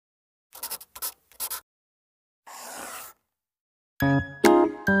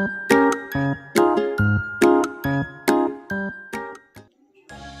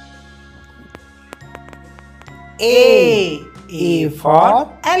A. A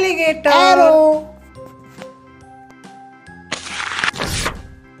for alligator. Arrow.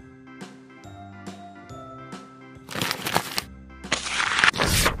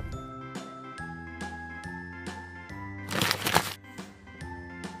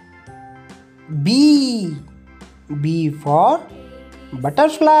 B. B for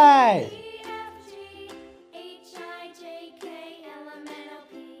butterfly.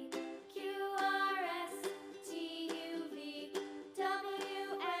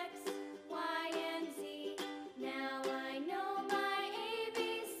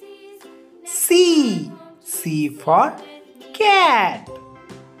 C. C for cat.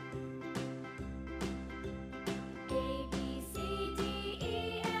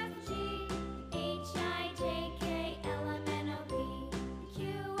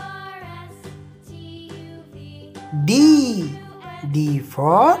 D. D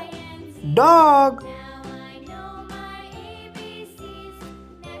for dog.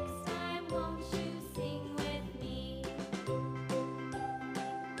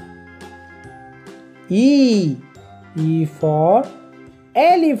 E. E for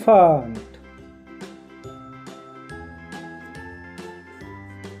elephant.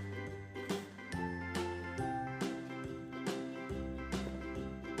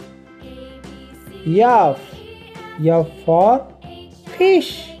 F. F for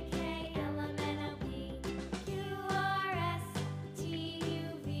fish.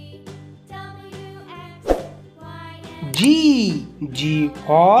 G. G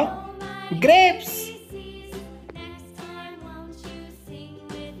for grapes.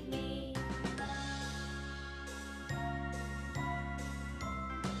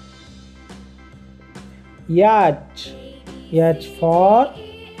 H. H for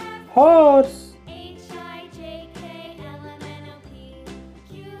horse.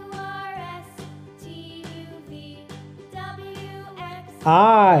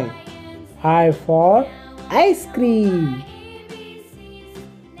 I for ice cream.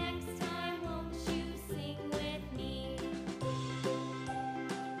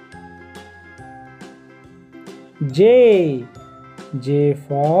 J. J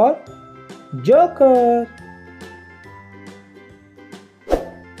for joker.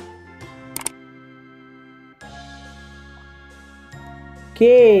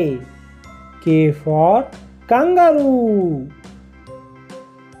 K. K for kangaroo.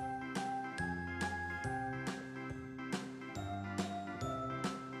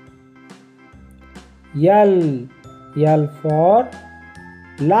 L. L for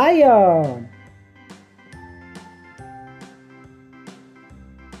lion.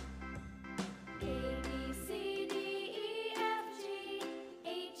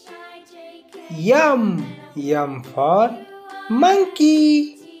 M. M for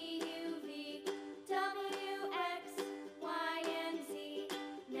monkey.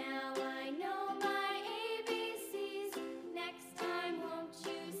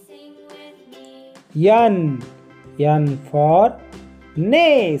 N. N for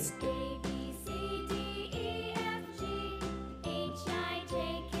nest.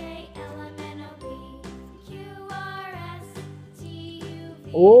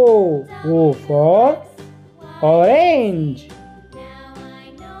 O. O for orange.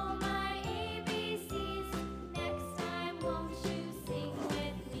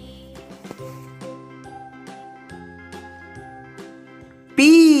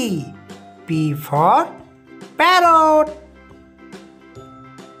 P. P for parrot.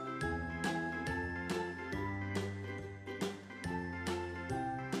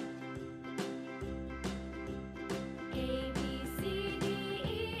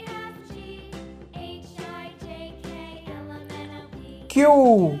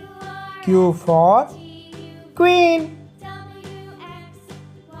 Q. Q for queen.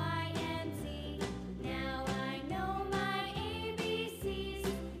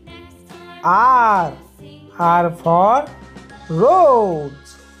 R. R for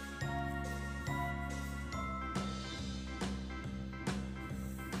roads.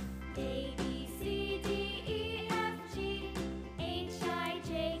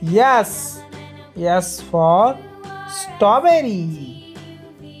 S. S for strawberry.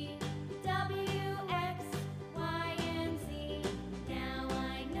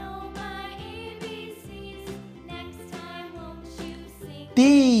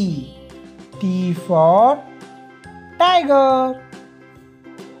 T. T for tiger.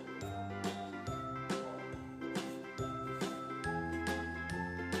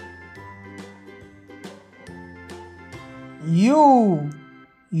 U.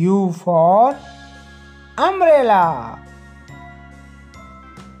 U for umbrella.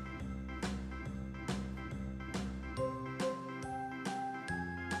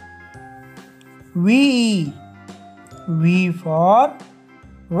 V. V for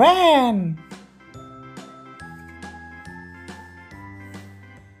van.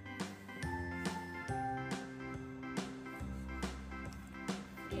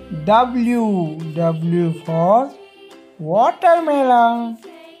 W. W for watermelon.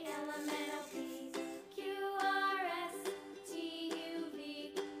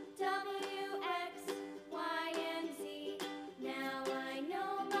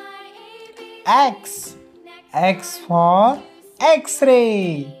 X. X for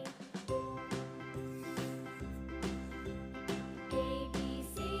X-ray.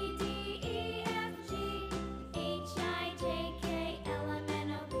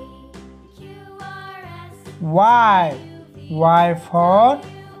 Y. Y for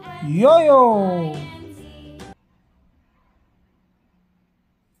yo-yo.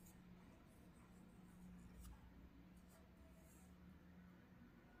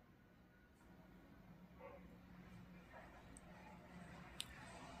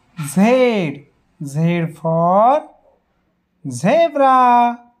 Z. Z for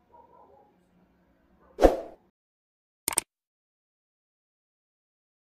zebra.